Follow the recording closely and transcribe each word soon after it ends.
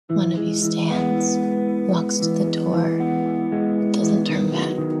One of you stands, walks to the door, doesn't turn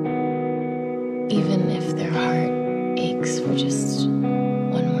back. Even if their heart aches for just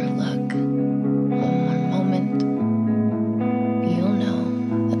one more look, one more moment, you'll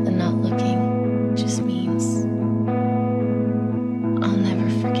know that the not looking just means I'll never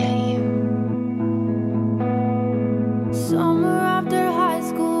forget you. Summer after high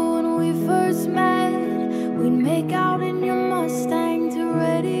school when we first met, we'd make out in your Mustang to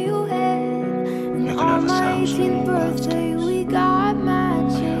Radiohead. And on my 18th birthday we got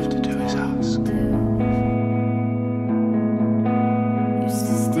matching. All you have to do is ask. Used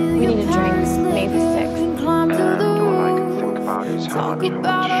to steal We your need a drink, parents' May the liquor 6th. and climb to the All I can roof. think about is how Talk much I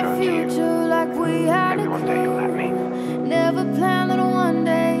about want our to show you. future like we had Maybe a one day you'll let me. clue. Never planned that one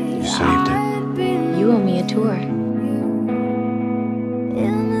day You saved it. I'd be You owe me a tour.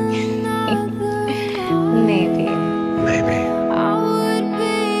 in another life. Maybe. Maybe. I would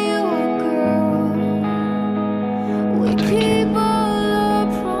be your girl. We I'll take you. keep all our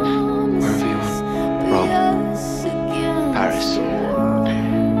promises. Wherever you want. Be Rome. us against Paris. the world.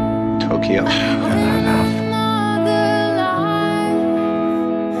 Tokyo. Enough. Another life.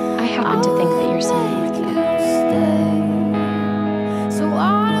 I happen to think that you're someone worth You knowing. stay, so I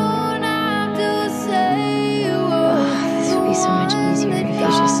don't have to say a word. This would be so much easier if you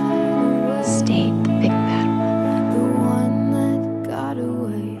just stayed the big bad one. The one that got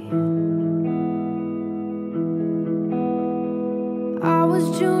away. I was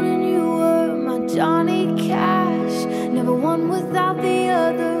June and you were my Johnny Cash. Never one without the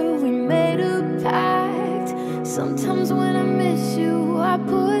other. We made a pact. Sometimes when I miss you, I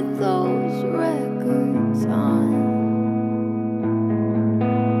put those records on.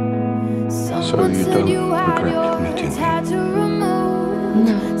 Someone you said don't you had regret your meeting me? tattoo removed.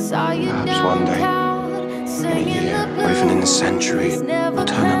 No. Saw you Perhaps one day, downtown, in a singing year, the or even in a blues. century, you'll turn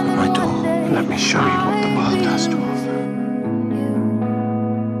up at my door and let me show you what the world has to offer.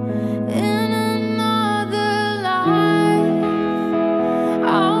 In another life, I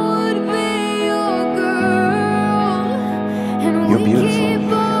would be your girl. And You're we beautiful, keep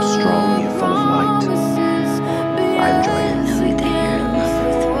you're all strong, our you're full of light. promises. Be I enjoy it. us Knowing that you're in love against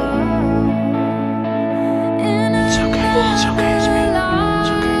with the me. world. In It's okay, it's okay, it's me. another It's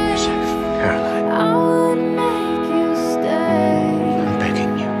okay, you're life, safe. Caroline, I would make you stay. I'm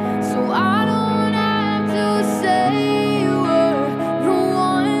begging you. So I don't have to say you were the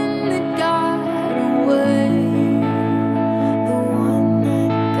one that got away. The one that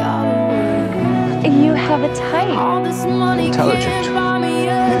got away. You have a type. All this money Intelligent, can't buy me a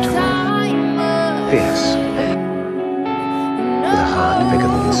beautiful, timer. Fierce, with a heart bigger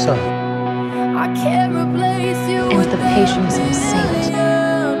than the sun. I can't replace you And with the patience of a saint.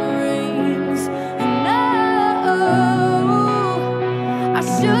 million rings. No, I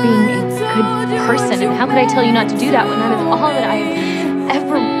You're being a should've told good you person, what and you how could I tell you not to do that when that is meant all that I have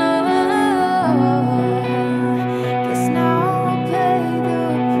ever... Guess now I'll pay the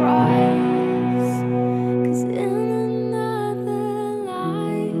price. 'Cause in another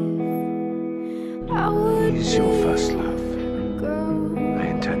life, I would He's your be first love. girl. I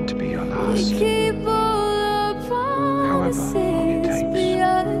intend to be your We last. keep all our promises. long it takes. Be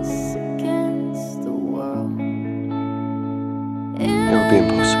us against the world. It would be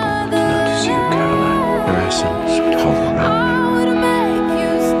impossible not to notice you, Caroline. Your essence would hover around me. I would make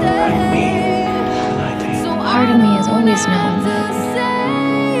you stay. I mean, I do. So Part of me has always known I that say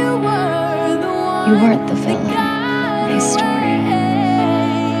you were the one you weren't the villain that in my story.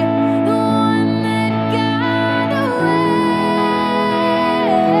 the one that got away.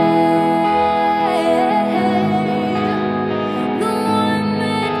 The one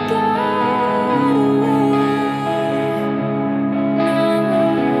that got away.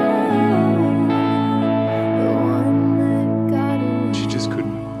 The one that got away. She just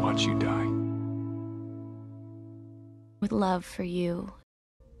couldn't watch you die. With love for you,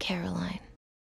 Caroline.